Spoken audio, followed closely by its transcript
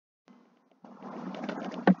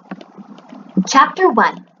Chapter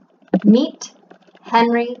 1. Meet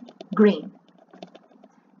Henry Green.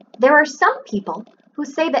 There are some people who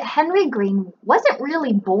say that Henry Green wasn't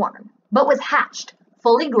really born, but was hatched,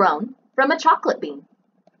 fully grown, from a chocolate bean.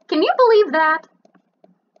 Can you believe that?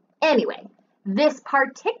 Anyway, this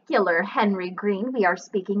particular Henry Green we are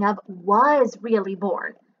speaking of was really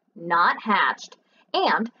born, not hatched,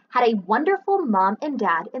 and had a wonderful mom and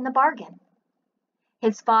dad in the bargain.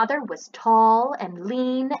 His father was tall and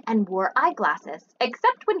lean and wore eyeglasses,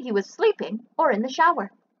 except when he was sleeping or in the shower.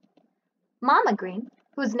 Mama Green,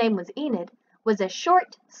 whose name was Enid, was a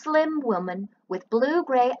short, slim woman with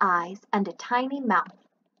blue-gray eyes and a tiny mouth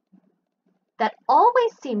that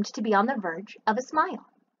always seemed to be on the verge of a smile.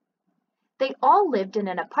 They all lived in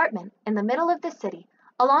an apartment in the middle of the city,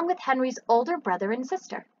 along with Henry's older brother and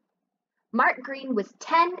sister. Mark Green was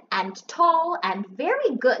 10 and tall and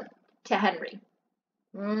very good to Henry.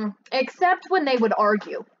 Except when they would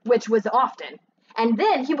argue, which was often, and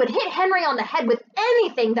then he would hit Henry on the head with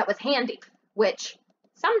anything that was handy, which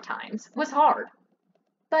sometimes was hard.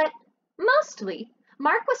 But mostly,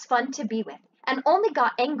 Mark was fun to be with and only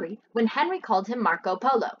got angry when Henry called him Marco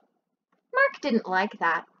Polo. Mark didn't like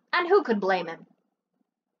that, and who could blame him?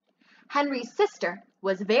 Henry's sister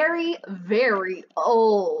was very, very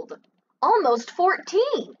old, almost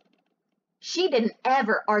 14. She didn't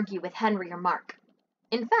ever argue with Henry or Mark.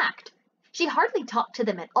 In fact, she hardly talked to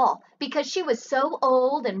them at all because she was so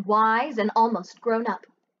old and wise and almost grown up.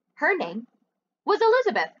 Her name was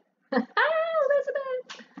Elizabeth.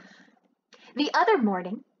 Elizabeth! The other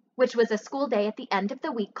morning, which was a school day at the end of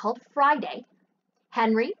the week called Friday,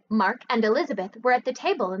 Henry, Mark, and Elizabeth were at the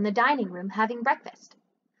table in the dining room having breakfast.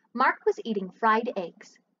 Mark was eating fried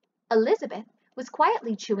eggs. Elizabeth was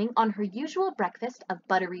quietly chewing on her usual breakfast of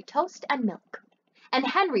buttery toast and milk. And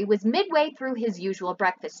Henry was midway through his usual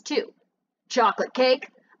breakfast too. Chocolate cake,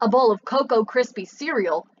 a bowl of Cocoa Crispy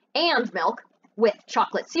cereal, and milk, with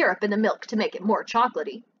chocolate syrup in the milk to make it more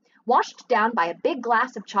chocolatey, washed down by a big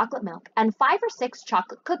glass of chocolate milk and 5 or 6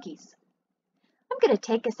 chocolate cookies. I'm going to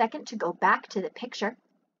take a second to go back to the picture,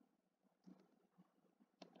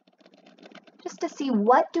 just to see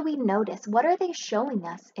what do we notice, what are they showing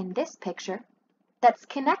us in this picture that's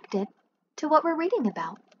connected to what we're reading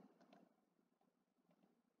about.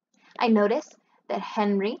 I notice that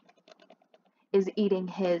Henry is eating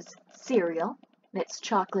his cereal, and it's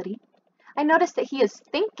chocolatey. I notice that he is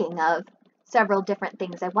thinking of several different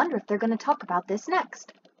things. I wonder if they're going to talk about this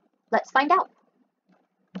next. Let's find out.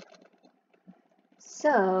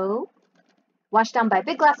 So, washed down by a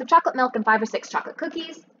big glass of chocolate milk and 5 or 6 chocolate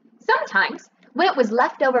cookies. Sometimes, when it was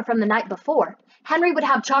left over from the night before, Henry would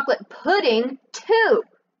have chocolate pudding too.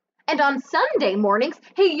 And on Sunday mornings,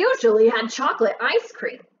 he usually had chocolate ice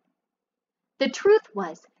cream. The truth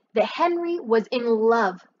was that Henry was in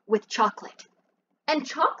love with chocolate, and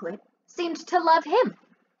chocolate seemed to love him.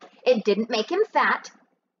 It didn't make him fat.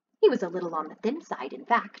 He was a little on the thin side, in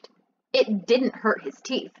fact. It didn't hurt his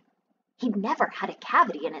teeth. He'd never had a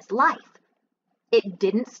cavity in his life. It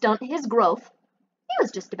didn't stunt his growth. He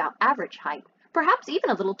was just about average height, perhaps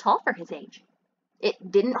even a little tall for his age. It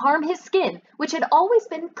didn't harm his skin, which had always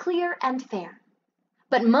been clear and fair.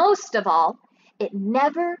 But most of all, it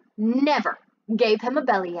never gave him a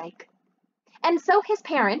bellyache. And so his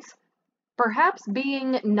parents, perhaps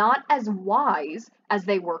being not as wise as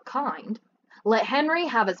they were kind, let Henry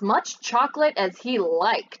have as much chocolate as he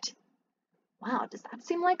liked. Wow, does that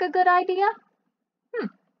seem like a good idea?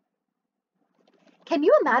 Can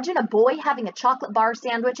you imagine a boy having a chocolate bar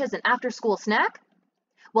sandwich as an after-school snack?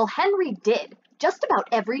 Well, Henry did, just about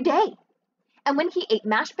every day. And when he ate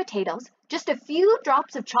mashed potatoes, just a few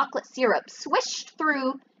drops of chocolate syrup swished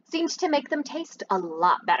through seemed to make them taste a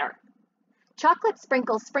lot better. Chocolate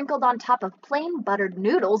sprinkles sprinkled on top of plain buttered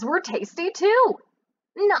noodles were tasty too.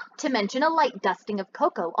 Not to mention a light dusting of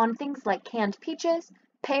cocoa on things like canned peaches,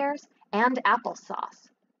 pears, and applesauce.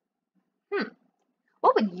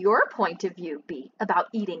 What would your point of view be about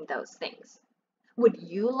eating those things? Would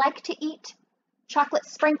you like to eat chocolate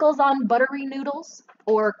sprinkles on buttery noodles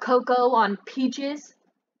or cocoa on peaches?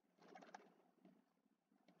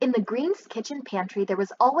 In the Greens' kitchen pantry, there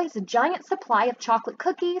was always a giant supply of chocolate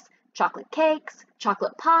cookies, chocolate cakes,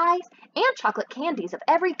 chocolate pies, and chocolate candies of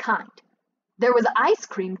every kind. There was ice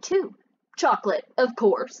cream too, chocolate, of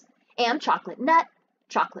course, and chocolate nut,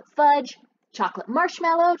 chocolate fudge, chocolate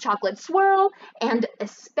marshmallow, chocolate swirl, and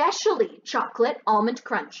especially chocolate almond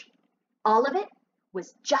crunch. All of it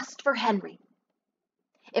was just for Henry.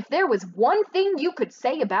 If there was one thing you could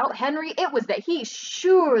say about Henry, it was that he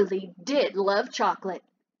surely did love chocolate.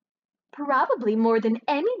 Probably more than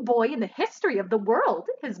any boy in the history of the world,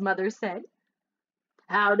 his mother said.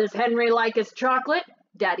 How does Henry like his chocolate?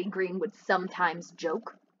 Daddy Green would sometimes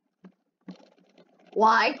joke.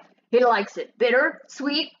 Why, he likes it bitter,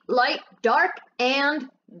 sweet, light, dark, and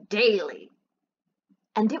daily.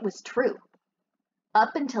 And it was true.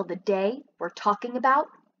 Up until the day we're talking about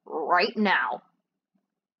right now.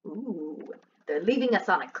 Ooh, they're leaving us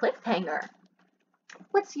on a cliffhanger.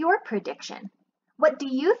 What's your prediction? What do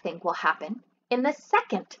you think will happen in the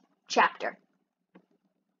second chapter?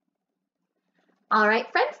 All right,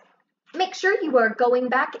 friends, make sure you are going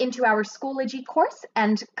back into our Schoology course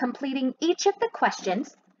and completing each of the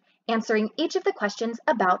questions, answering each of the questions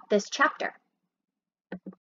about this chapter.